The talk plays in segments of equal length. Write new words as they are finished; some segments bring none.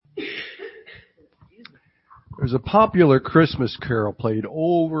There's a popular Christmas carol played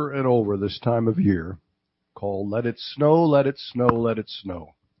over and over this time of year called Let It Snow, Let It Snow, Let It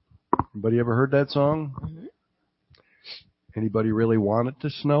Snow. Anybody ever heard that song? Mm-hmm. Anybody really want it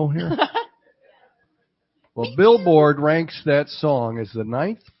to snow here? Well, Billboard ranks that song as the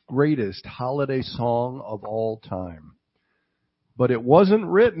 9th greatest holiday song of all time. But it wasn't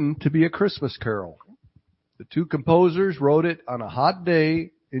written to be a Christmas carol. The two composers wrote it on a hot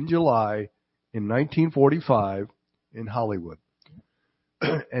day in July in 1945 in Hollywood.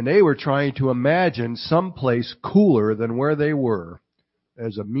 And they were trying to imagine some place cooler than where they were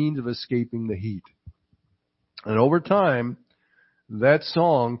as a means of escaping the heat. And over time, that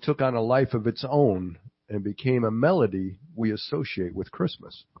song took on a life of its own and became a melody we associate with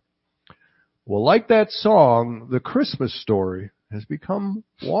Christmas. Well, like that song, the Christmas story has become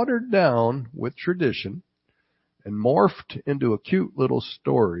watered down with tradition and morphed into a cute little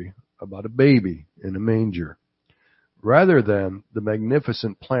story about a baby in a manger, rather than the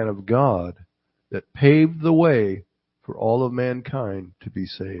magnificent plan of God that paved the way for all of mankind to be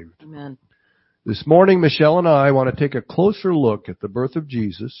saved. Amen. This morning, Michelle and I want to take a closer look at the birth of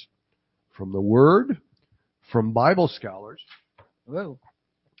Jesus from the Word, from Bible scholars, Whoa.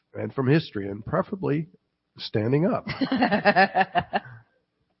 and from history, and preferably standing up.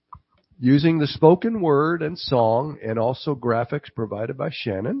 Using the spoken word and song and also graphics provided by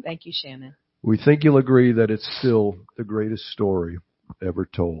Shannon. Thank you, Shannon. We think you'll agree that it's still the greatest story ever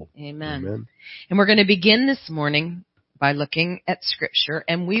told. Amen. Amen. And we're going to begin this morning by looking at Scripture,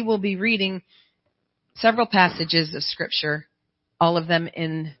 and we will be reading several passages of Scripture,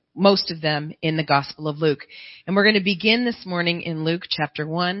 most of them in the Gospel of Luke. And we're going to begin this morning in Luke chapter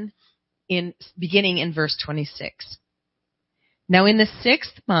 1, beginning in verse 26. Now in the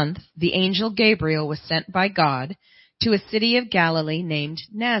 6th month, the angel Gabriel was sent by God to a city of Galilee named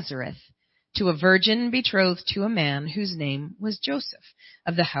Nazareth, to a virgin betrothed to a man whose name was Joseph,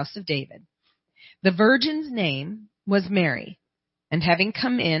 of the house of David. The virgin's name was Mary. And having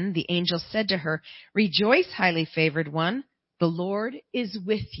come in, the angel said to her, "Rejoice, highly favored one, the Lord is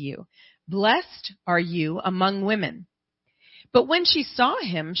with you. Blessed are you among women." But when she saw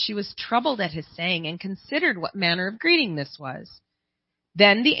him, she was troubled at his saying and considered what manner of greeting this was.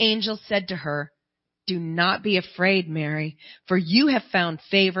 Then the angel said to her, "Do not be afraid, Mary, for you have found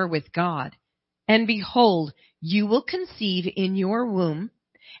favor with God. And behold, you will conceive in your womb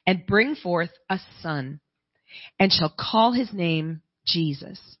and bring forth a son, and shall call his name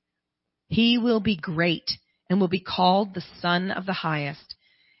Jesus. He will be great and will be called the Son of the Highest.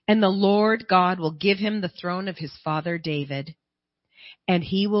 And the Lord God will give him the throne of his father David. And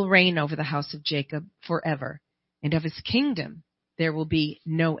he will reign over the house of Jacob forever, and of his kingdom there will be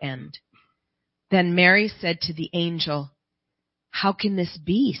no end." Then Mary said to the angel, "How can this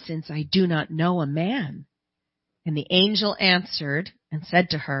be, since I do not know a man?" And the angel answered and said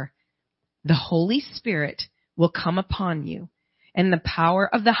to her, "The Holy Spirit will come upon you, and the power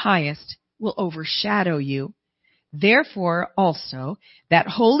of the Highest will overshadow you. Therefore also that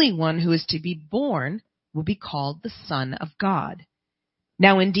Holy One who is to be born will be called the Son of God.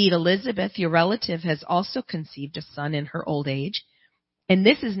 Now indeed Elizabeth, your relative, has also conceived a son in her old age, and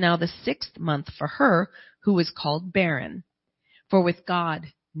this is now the 6th month for her who is called barren. For with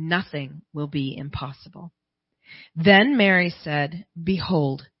God nothing will be impossible." Then Mary said,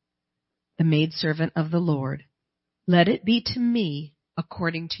 "Behold, the maidservant of the Lord. Let it be to me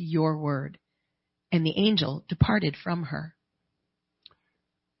according to your word." And the angel departed from her.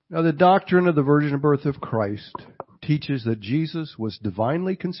 Now the doctrine of the virgin birth of Christ teaches that Jesus was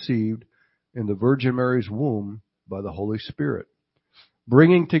divinely conceived in the Virgin Mary's womb by the Holy Spirit,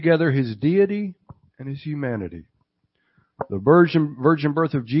 bringing together his deity and his humanity. The virgin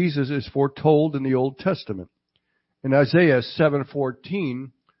birth of Jesus is foretold in the Old Testament. In Isaiah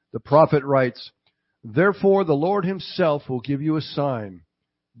 7:14, the prophet writes, "Therefore the Lord himself will give you a sign.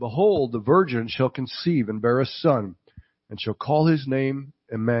 Behold, the virgin shall conceive and bear a son, and shall call his name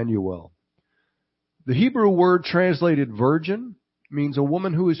Emmanuel." The Hebrew word translated virgin means a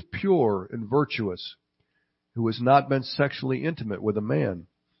woman who is pure and virtuous, who has not been sexually intimate with a man.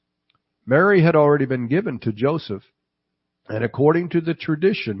 Mary had already been given to Joseph, and according to the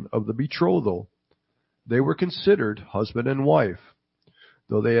tradition of the betrothal, they were considered husband and wife,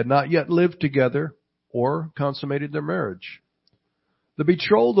 though they had not yet lived together or consummated their marriage. The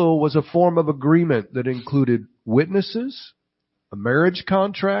betrothal was a form of agreement that included witnesses, a marriage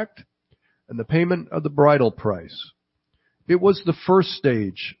contract, and the payment of the bridal price. It was the first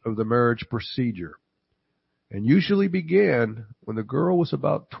stage of the marriage procedure, and usually began when the girl was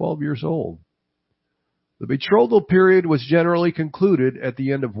about 12 years old. The betrothal period was generally concluded at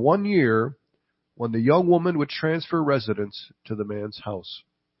the end of 1 year when the young woman would transfer residence to the man's house.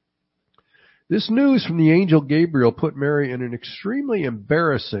 This news from the angel Gabriel put Mary in an extremely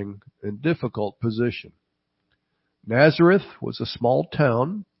embarrassing and difficult position. Nazareth was a small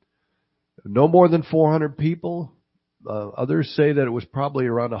town, no more than 400 people. Others say that it was probably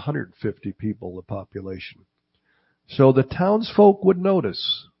around 150 people, the population. So the townsfolk would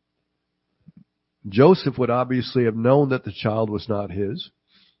notice. Joseph would obviously have known that the child was not his.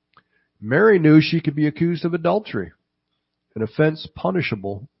 Mary knew she could be accused of adultery, an offense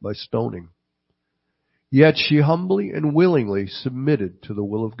punishable by stoning. Yet she humbly and willingly submitted to the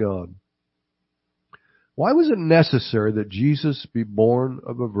will of God. Why was it necessary that Jesus be born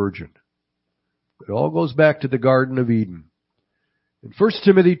of a virgin? It all goes back to the Garden of Eden. In 1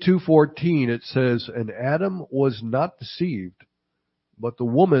 Timothy 2:14 it says, "And Adam was not deceived, but the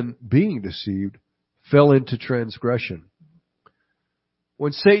woman, being deceived, fell into transgression."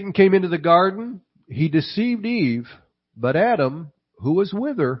 When Satan came into the garden, he deceived Eve, but Adam, who was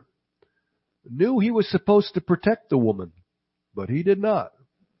with her, knew he was supposed to protect the woman, but he did not.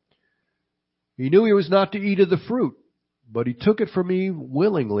 He knew he was not to eat of the fruit, but he took it from Eve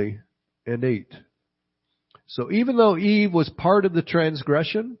willingly and ate. So even though Eve was part of the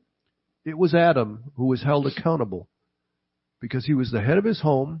transgression, it was Adam who was held accountable because he was the head of his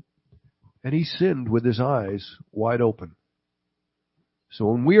home and he sinned with his eyes wide open.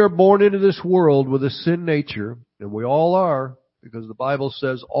 So when we are born into this world with a sin nature, and we all are, because the Bible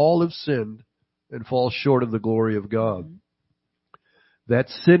says all have sinned and fall short of the glory of God. That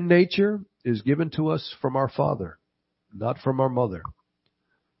sin nature is given to us from our Father, not from our mother.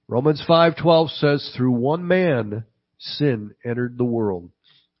 Romans 5:12 says, "Through one man sin entered the world,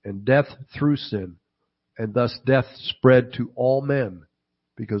 and death through sin, and thus death spread to all men,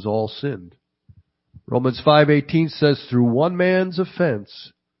 because all sinned." Romans 5:18 says, "Through one man's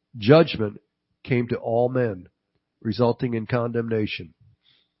offense, judgment came to all men, resulting in condemnation."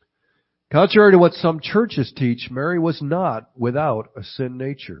 Contrary to what some churches teach, Mary was not without a sin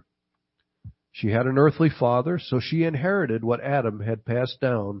nature. She had an earthly father, so she inherited what Adam had passed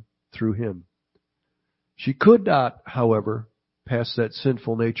down through him. She could not, however, pass that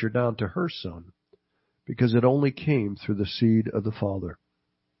sinful nature down to her son, because it only came through the seed of the Father.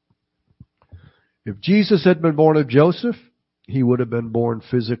 If Jesus had been born of Joseph, he would have been born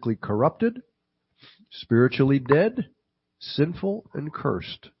physically corrupted, spiritually dead, sinful, and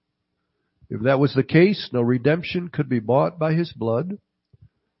cursed. If that was the case, no redemption could be bought by his blood,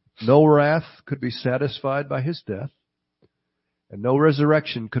 no wrath could be satisfied by his death, and no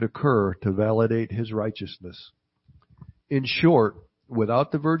resurrection could occur to validate his righteousness. In short,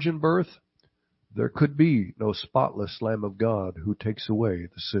 without the virgin birth, there could be no spotless Lamb of God who takes away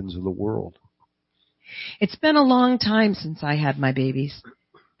the sins of the world. It's been a long time since I had my babies,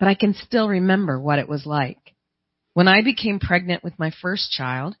 but I can still remember what it was like. When I became pregnant with my first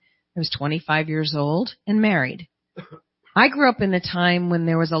child, I was 25 years old and married. I grew up in a time when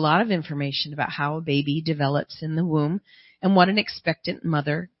there was a lot of information about how a baby develops in the womb and what an expectant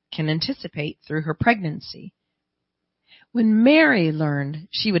mother can anticipate through her pregnancy. When Mary learned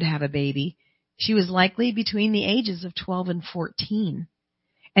she would have a baby, she was likely between the ages of 12 and 14.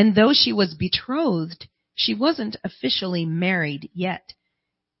 And though she was betrothed, she wasn't officially married yet.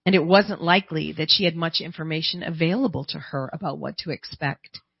 And it wasn't likely that she had much information available to her about what to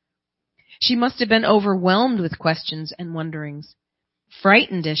expect. She must have been overwhelmed with questions and wonderings,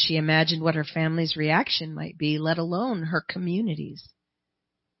 frightened as she imagined what her family's reaction might be, let alone her community's.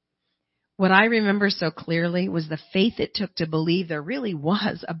 What I remember so clearly was the faith it took to believe there really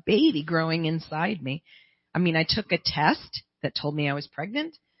was a baby growing inside me. I took a test that told me I was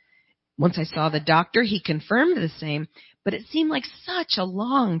pregnant. Once I saw the doctor, he confirmed the same, but it seemed like such a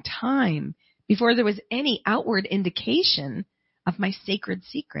long time before there was any outward indication of my sacred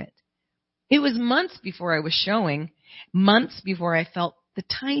secret. It was months before I was showing, months before I felt the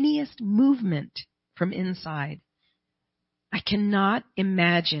tiniest movement from inside. I cannot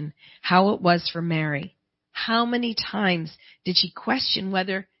imagine how it was for Mary. How many times did she question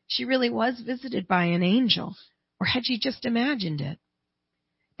whether she really was visited by an angel, or had she just imagined it?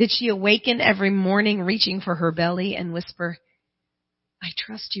 Did she awaken every morning reaching for her belly and whisper, "I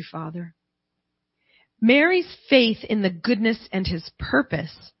trust you, Father"? Mary's faith in the goodness and his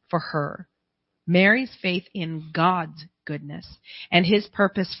purpose for her, Mary's faith in God's goodness and his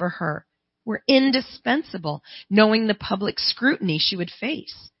purpose for her, were indispensable, knowing the public scrutiny she would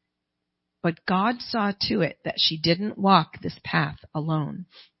face. But God saw to it that she didn't walk this path alone.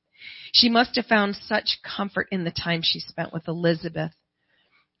 She must have found such comfort in the time she spent with Elizabeth,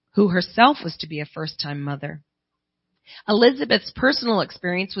 who herself was to be a first-time mother. Elizabeth's personal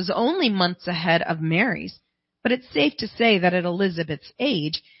experience was only months ahead of Mary's, but it's safe to say that at Elizabeth's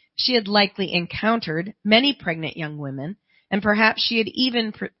age, she had likely encountered many pregnant young women, and perhaps she had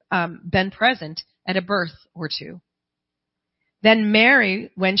even been present at a birth or two. Then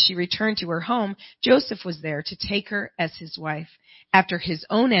Mary, when she returned to her home, Joseph was there to take her as his wife after his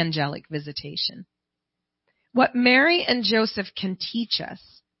own angelic visitation. What Mary and Joseph can teach us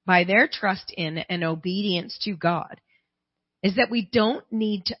by their trust in and obedience to God is that we don't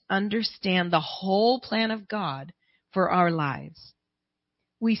need to understand the whole plan of God for our lives.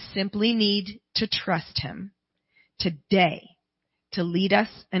 We simply need to trust Him today to lead us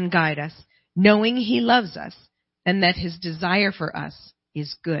and guide us, knowing He loves us and that His desire for us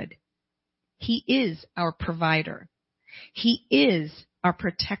is good. He is our provider. He is our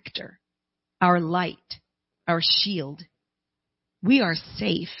protector, our light, our shield. We are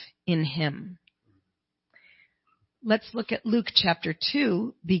safe in Him. Let's look at Luke chapter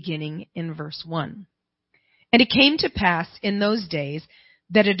 2, beginning in verse 1. And it came to pass in those days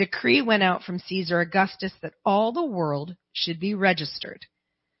that a decree went out from Caesar Augustus that all the world should be registered.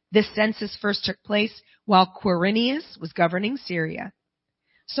 This census first took place while Quirinius was governing Syria.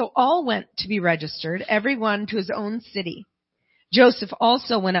 So all went to be registered, every one to his own city. Joseph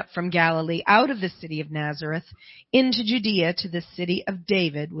also went up from Galilee out of the city of Nazareth into Judea to the city of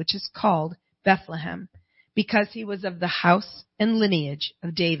David, which is called Bethlehem, because he was of the house and lineage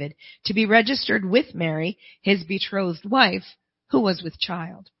of David, to be registered with Mary, his betrothed wife, who was with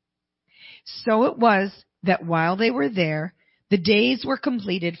child. So it was that while they were there, the days were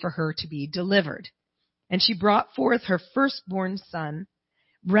completed for her to be delivered. And she brought forth her firstborn son,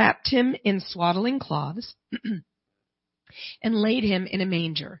 wrapped him in swaddling cloths, and laid him in a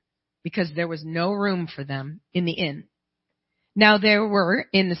manger, because there was no room for them in the inn. Now there were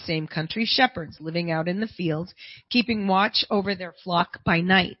in the same country shepherds living out in the fields, keeping watch over their flock by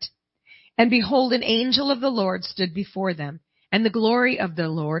night. And behold, an angel of the Lord stood before them, and the glory of the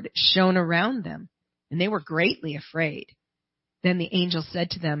Lord shone around them, and they were greatly afraid. Then the angel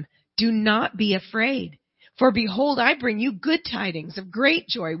said to them, "Do not be afraid, for behold, I bring you good tidings of great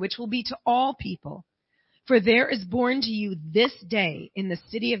joy, which will be to all people. For there is born to you this day in the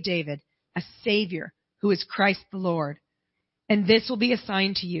city of David a Savior, who is Christ the Lord. And this will be a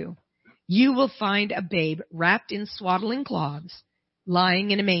sign to you. You will find a babe wrapped in swaddling cloths,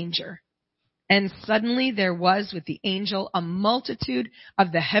 lying in a manger." And suddenly there was with the angel a multitude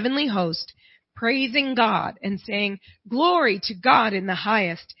of the heavenly host, praising God and saying, "Glory to God in the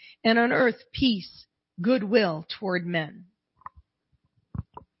highest, and on earth peace, goodwill toward men."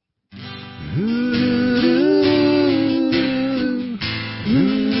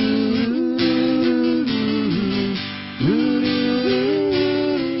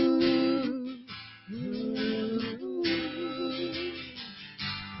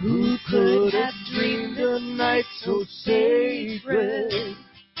 Who could have dreamed a night so sacred,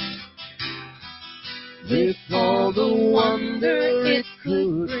 with all the wonder it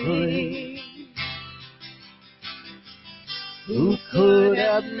could bring? Who could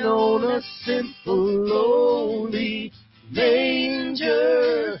have known a simple, lowly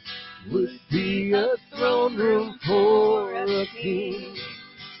manger would be a throne room for a king?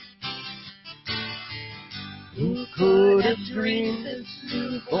 Who could have dreamed this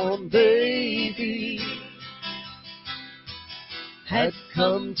newborn baby had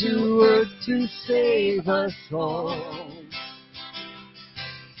come to earth to save us all?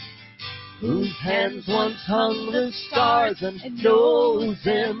 Whose hands once hung the stars and knows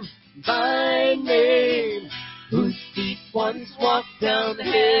them by name, whose feet once walked down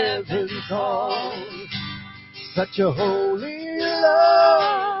heaven's halls. Such a holy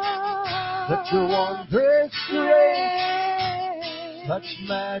love, such a wondrous grace, such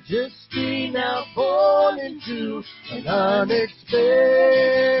majesty now born into an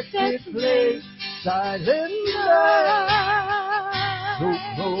unexpected place. Silent night, so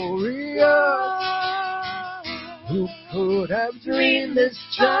glorious. Who could have dreamed this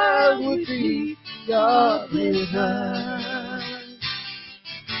child would be God with us?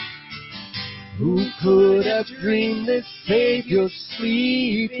 Who could have dreamed this Savior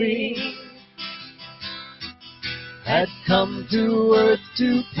sleeping had come to earth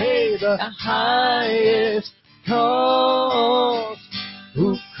to pay the highest cost?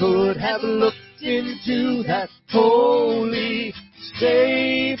 Who could have looked into that holy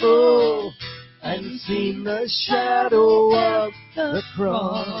stable and seen the shadow of the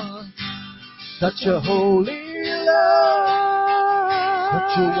cross? Such a holy love,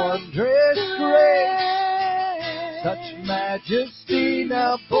 such a wondrous grace, Such majesty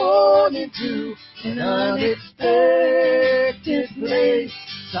now born into an unexpected place.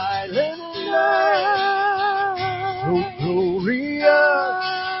 Silent night, so glorious.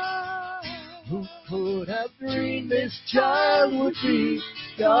 Who could have dreamed this child would be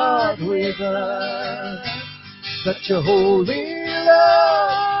God with us? Such a holy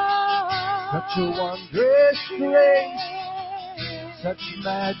love, such a wondrous grace, such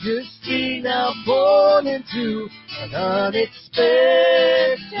majesty now born into an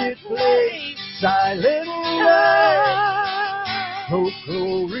unexpected place. Silent night, so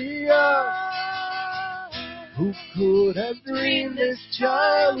glorious. Who could have dreamed this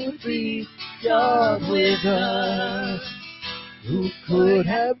child would be God with us? Who could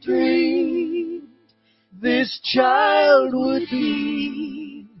have dreamed this child would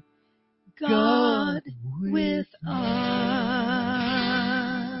be God with us?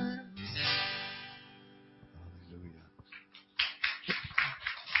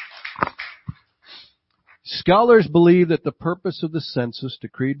 Scholars believe that the purpose of the census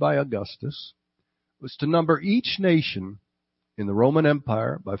decreed by Augustus was to number each nation in the Roman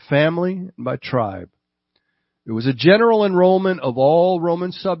Empire by family and by tribe. It was a general enrollment of all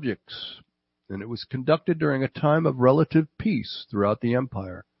Roman subjects, and it was conducted during a time of relative peace throughout the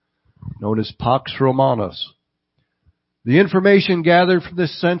empire, known as Pax Romanus. The information gathered from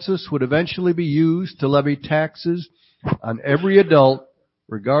this census would eventually be used to levy taxes on every adult,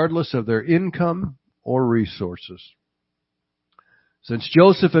 regardless of their income or resources. Since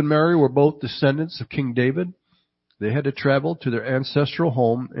Joseph and Mary were both descendants of King David, they had to travel to their ancestral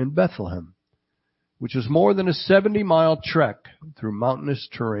home in Bethlehem, which was more than a 70-mile trek through mountainous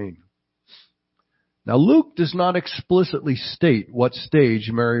terrain. Now, Luke does not explicitly state what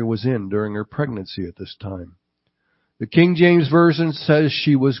stage Mary was in during her pregnancy at this time. The King James Version says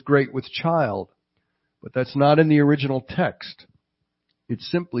she was great with child, but that's not in the original text. It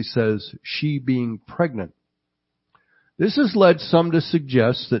simply says she being pregnant. This has led some to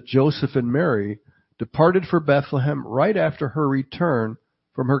suggest that Joseph and Mary departed for Bethlehem right after her return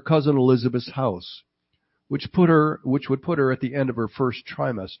from her cousin Elizabeth's house, which would put her at the end of her first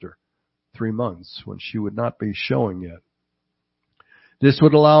trimester, 3 months, when she would not be showing yet. This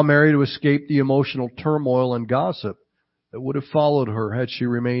would allow Mary to escape the emotional turmoil and gossip that would have followed her had she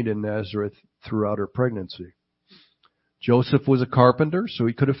remained in Nazareth throughout her pregnancy. Joseph was a carpenter, so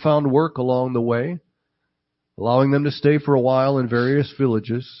he could have found work along the way, allowing them to stay for a while in various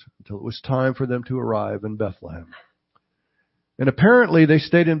villages until it was time for them to arrive in Bethlehem. And apparently they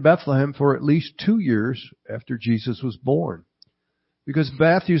stayed in Bethlehem for at least 2 years after Jesus was born, because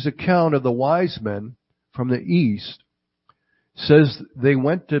Matthew's account of the wise men from the east says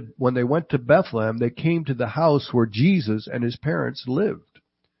when they went to Bethlehem, they came to the house where Jesus and his parents lived,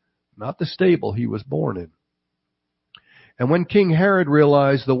 not the stable he was born in. And when King Herod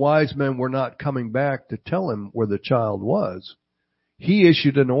realized the wise men were not coming back to tell him where the child was, he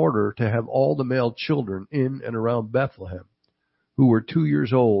issued an order to have all the male children in and around Bethlehem who were 2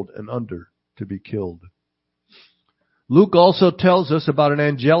 years old and under to be killed. Luke also tells us about an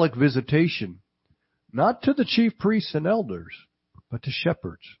angelic visitation, not to the chief priests and elders, but to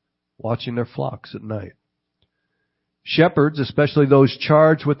shepherds watching their flocks at night. Shepherds, especially those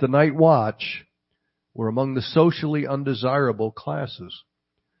charged with the night watch, were among the socially undesirable classes.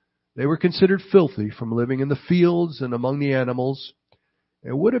 They were considered filthy from living in the fields and among the animals,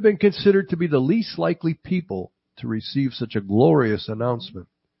 and would have been considered to be the least likely people to receive such a glorious announcement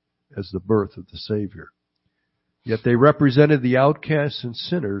as the birth of the Savior. Yet they represented the outcasts and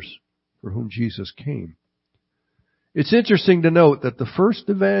sinners for whom Jesus came. It's interesting to note that the first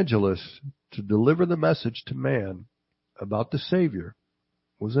evangelist to deliver the message to man about the Savior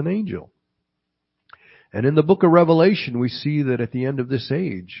was an angel. And in the book of Revelation, we see that at the end of this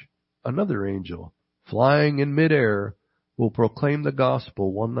age, another angel, flying in midair, will proclaim the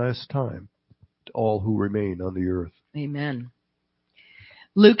gospel one last time to all who remain on the earth. Amen.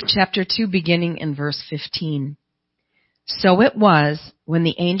 Luke chapter 2, beginning in verse 15. So it was, when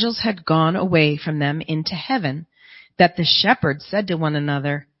the angels had gone away from them into heaven, that the shepherds said to one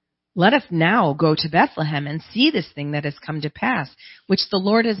another, Let us now go to Bethlehem and see this thing that has come to pass, which the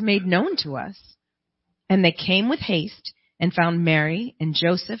Lord has made known to us. And they came with haste and found Mary and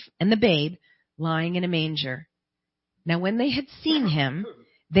Joseph and the babe lying in a manger. Now when they had seen him,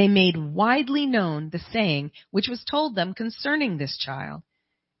 they made widely known the saying which was told them concerning this child.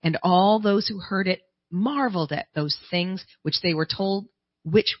 And all those who heard it marveled at those things which were told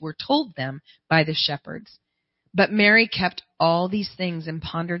them by the shepherds. But Mary kept all these things and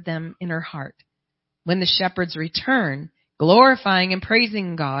pondered them in her heart. When the shepherds returned, glorifying and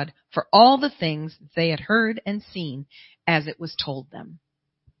praising God for all the things they had heard and seen as it was told them.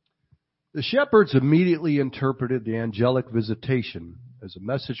 The shepherds immediately interpreted the angelic visitation as a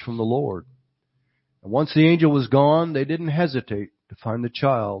message from the Lord. And once the angel was gone, they didn't hesitate to find the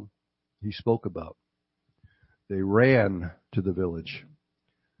child he spoke about. They ran to the village.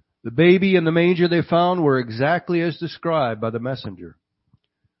 The baby in the manger they found were exactly as described by the messenger.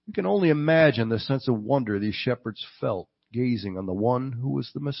 You can only imagine the sense of wonder these shepherds felt, gazing on the one who was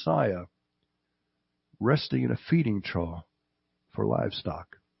the Messiah, resting in a feeding trough for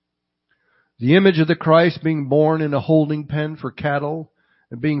livestock. The image of the Christ being born in a holding pen for cattle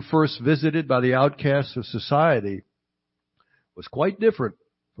and being first visited by the outcasts of society was quite different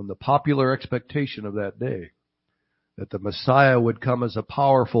from the popular expectation of that day, that the Messiah would come as a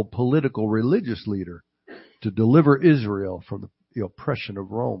powerful political religious leader to deliver Israel from the oppression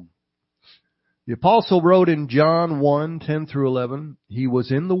of Rome. The apostle wrote in John 1:10 through 11, "He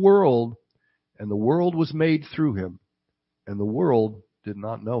was in the world, and the world was made through him, and the world did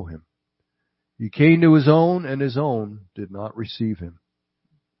not know him. He came to his own, and his own did not receive him."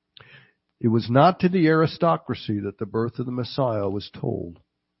 It was not to the aristocracy that the birth of the Messiah was told,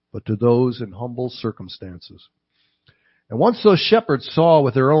 but to those in humble circumstances. And once those shepherds saw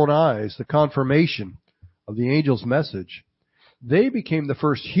with their own eyes the confirmation of the angel's message, they became the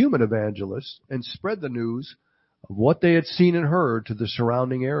first human evangelists and spread the news of what they had seen and heard to the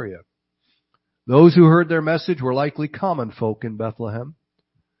surrounding area. Those who heard their message were likely common folk in Bethlehem.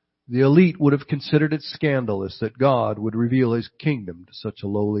 The elite would have considered it scandalous that God would reveal his kingdom to such a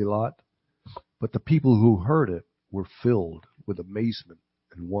lowly lot. But the people who heard it were filled with amazement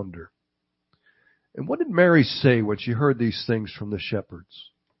and wonder. And what did Mary say when she heard these things from the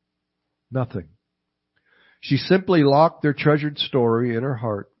shepherds? Nothing. She simply locked their treasured story in her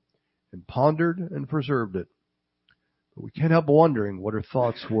heart and pondered and preserved it. But we can't help wondering what her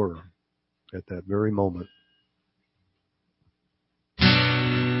thoughts were at that very moment.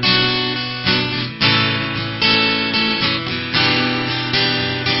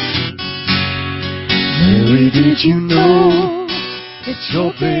 Mary, did you know that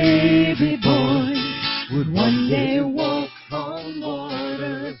your baby boy would one day walk on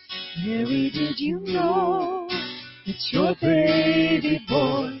water? Mary, did you know that your baby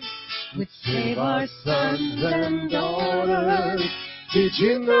boy would save our sons and daughters? Did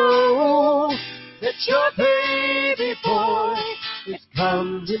you know that your baby boy is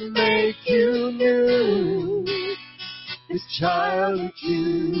come to make you new? This child that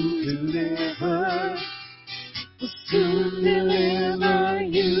you deliver will soon deliver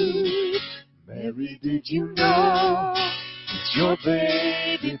you. Mary, did you know that your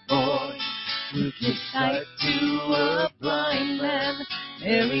baby boy will give sight to a blind man?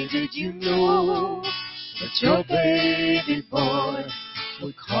 Mary, did you know that your baby boy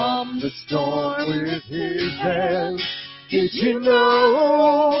will calm the storm with his hand? Did you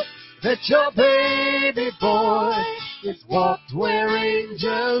know that your baby boy is walked where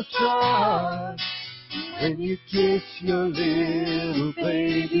angels trod? When you kiss your little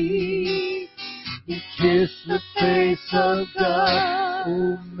baby, you kiss the face of God.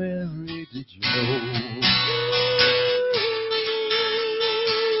 Oh, Mary, did you know?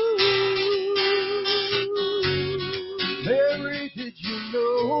 Mary, did you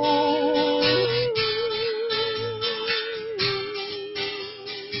know?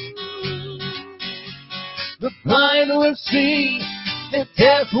 The blind will see, the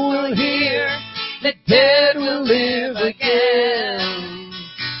deaf will hear, the dead will live again.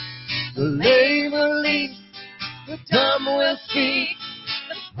 The lame will leap, the dumb will speak,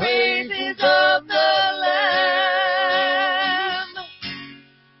 the praises of the Lamb.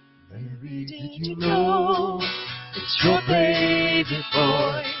 Mary, did you know that your baby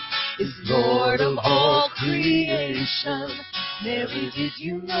boy is Lord of all creation? Mary, did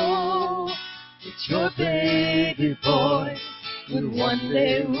you know that your baby boy will one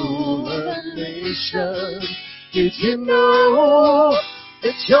day rule the nation? Did you know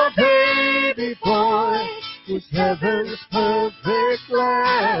that your baby boy is heaven's perfect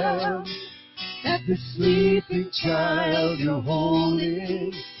lamb? That the sleeping child you're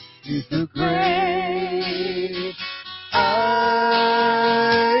holding is the great I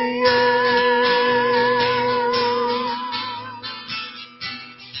am.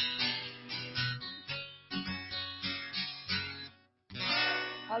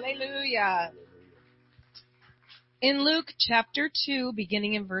 Hallelujah. In Luke chapter 2,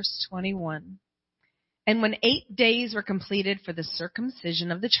 beginning in verse 21, "And when 8 days were completed for the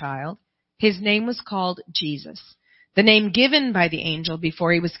circumcision of the child, his name was called Jesus, the name given by the angel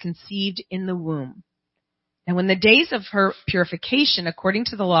before he was conceived in the womb. And when the days of her purification according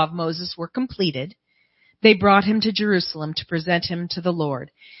to the law of Moses were completed, they brought him to Jerusalem to present him to the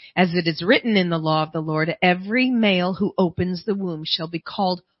Lord. As it is written in the law of the Lord, every male who opens the womb shall be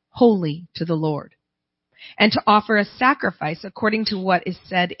called holy to the Lord. And to offer a sacrifice according to what is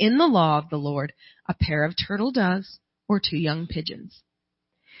said in the law of the Lord, a pair of turtle doves or 2 young pigeons.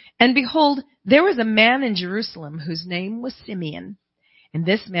 And behold, there was a man in Jerusalem whose name was Simeon, and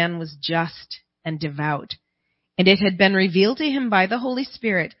this man was just and devout. And it had been revealed to him by the Holy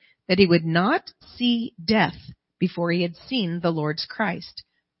Spirit that he would not see death before he had seen the Lord's Christ.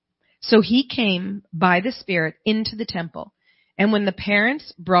 So he came by the Spirit into the temple. And when the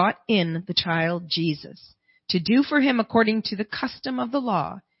parents brought in the child Jesus to do for him according to the custom of the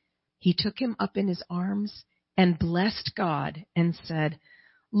law, he took him up in his arms and blessed God and said,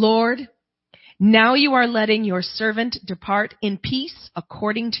 Lord, now you are letting your servant depart in peace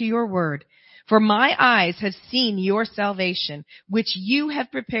according to your word. For my eyes have seen your salvation, which you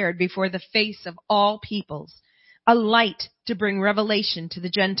have prepared before the face of all peoples, a light to bring revelation to the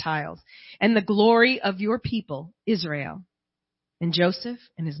Gentiles, and the glory of your people, Israel. And Joseph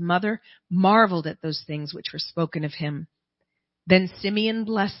and his mother marveled at those things which were spoken of him. Then Simeon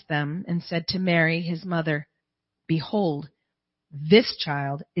blessed them and said to Mary, his mother, Behold, this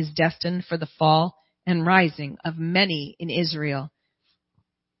child is destined for the fall and rising of many in Israel,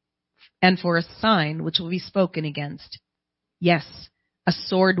 and for a sign which will be spoken against. Yes, a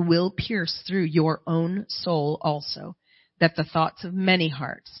sword will pierce through your own soul also, that the thoughts of many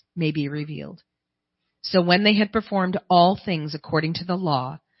hearts may be revealed. So when they had performed all things according to the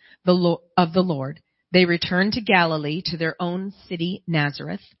law of the Lord, they returned to Galilee, to their own city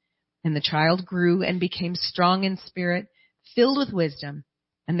Nazareth. And the child grew and became strong in spirit, filled with wisdom,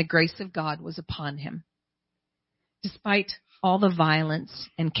 and the grace of God was upon him. Despite all the violence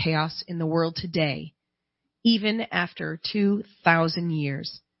and chaos in the world today, even after 2,000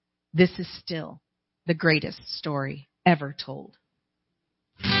 years, this is still the greatest story ever told.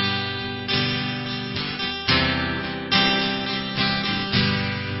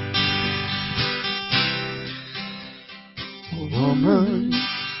 A woman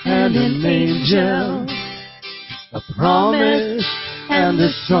and an angel, a promise and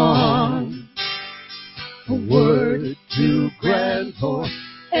a song, a word too grand for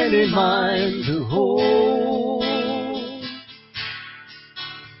any mind to hold,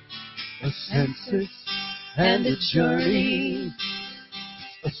 a census and a journey,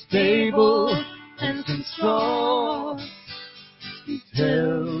 a stable and some straw. We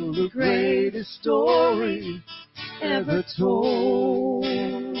tell the greatest story ever told.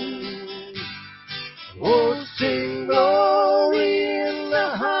 Oh, sing glory in the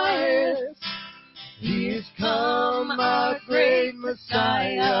highest. He is come, our great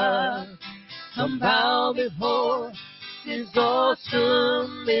Messiah. Come bow before his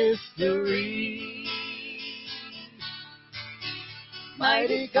awesome mystery.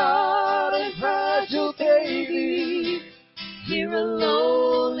 Mighty God and fragile baby, here a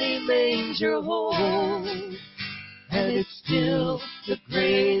lowly manger hold. And it's still the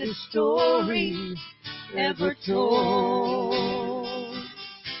greatest story ever told.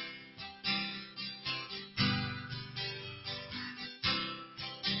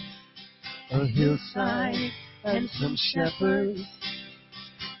 A hillside and some shepherds,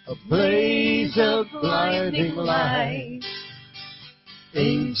 a blaze of blinding light,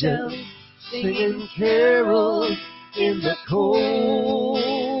 angels singing carols in the cold.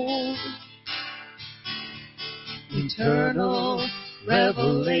 Eternal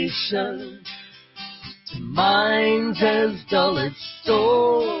revelation to minds as dull as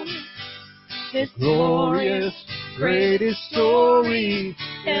stone. The glorious, greatest story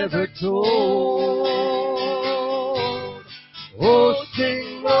ever told. Oh,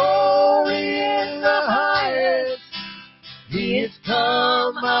 sing glory in the highest. He is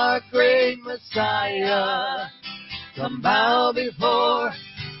come, our great Messiah. Come bow before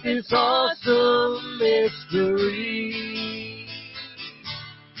his awesome mystery.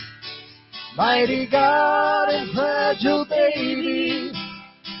 Mighty God and fragile baby,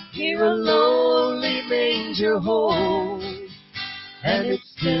 here a lowly manger hold. And it's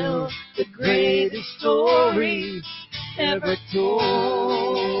still the greatest story ever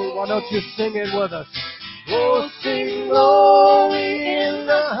told. Why don't you sing it with us? Oh, sing glory in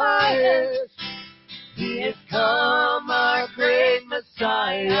the highest. He has come, our great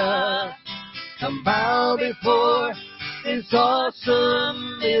Messiah. Come bow before his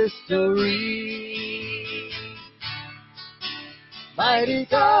awesome mystery. Mighty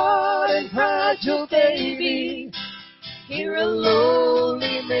God and fragile baby, here a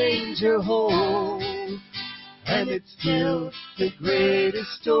lowly manger hold. and it's still the greatest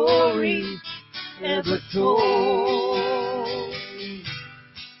story ever told.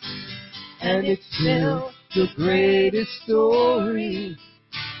 And it's still the greatest story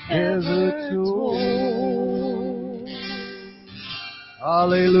ever told.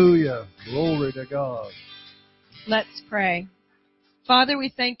 Hallelujah. Glory to God. Let's pray. Father,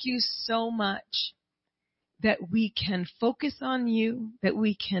 we thank you so much that we can focus on you, that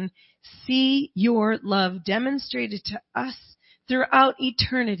we can see your love demonstrated to us throughout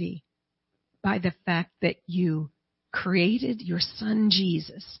eternity by the fact that you created your Son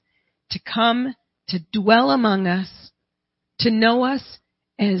Jesus to come to dwell among us, to know us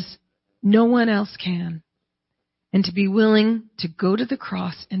as no one else can, and to be willing to go to the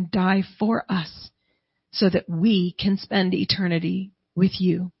cross and die for us so that we can spend eternity with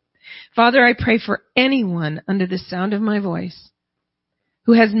you. Father, I pray for anyone under the sound of my voice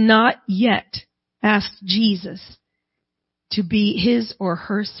who has not yet asked Jesus to be his or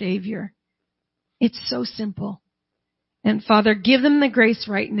her Savior. It's so simple. And Father, give them the grace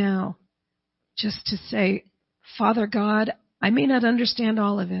right now just to say, Father God, I may not understand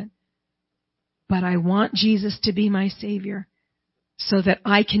all of it, but I want Jesus to be my Savior so that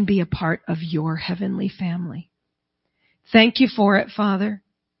I can be a part of your heavenly family. Thank you for it, Father.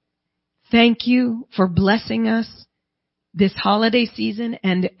 Thank you for blessing us this holiday season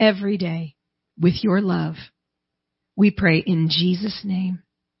and every day with your love. We pray in Jesus' name.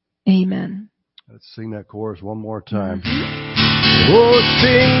 Amen. Let's sing that chorus one more time. Oh,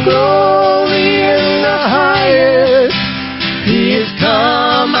 sing glory in the highest. He is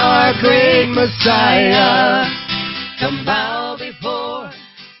come, our great Messiah. Come bow before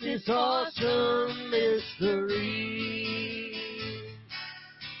this awesome mystery.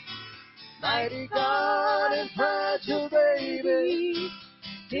 Mighty God and fragile baby,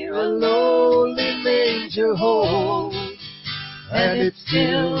 here a lowly manger holds. And it's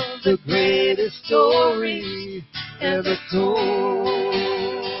still the greatest story ever told.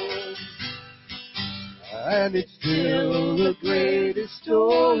 And it's still the greatest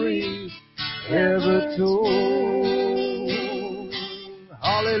story ever told.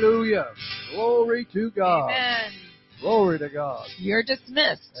 Hallelujah. Glory to God. Amen. Glory to God. You're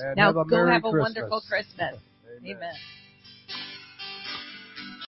dismissed. And Now have a go Merry have a Christmas. wonderful Christmas. Amen. Amen.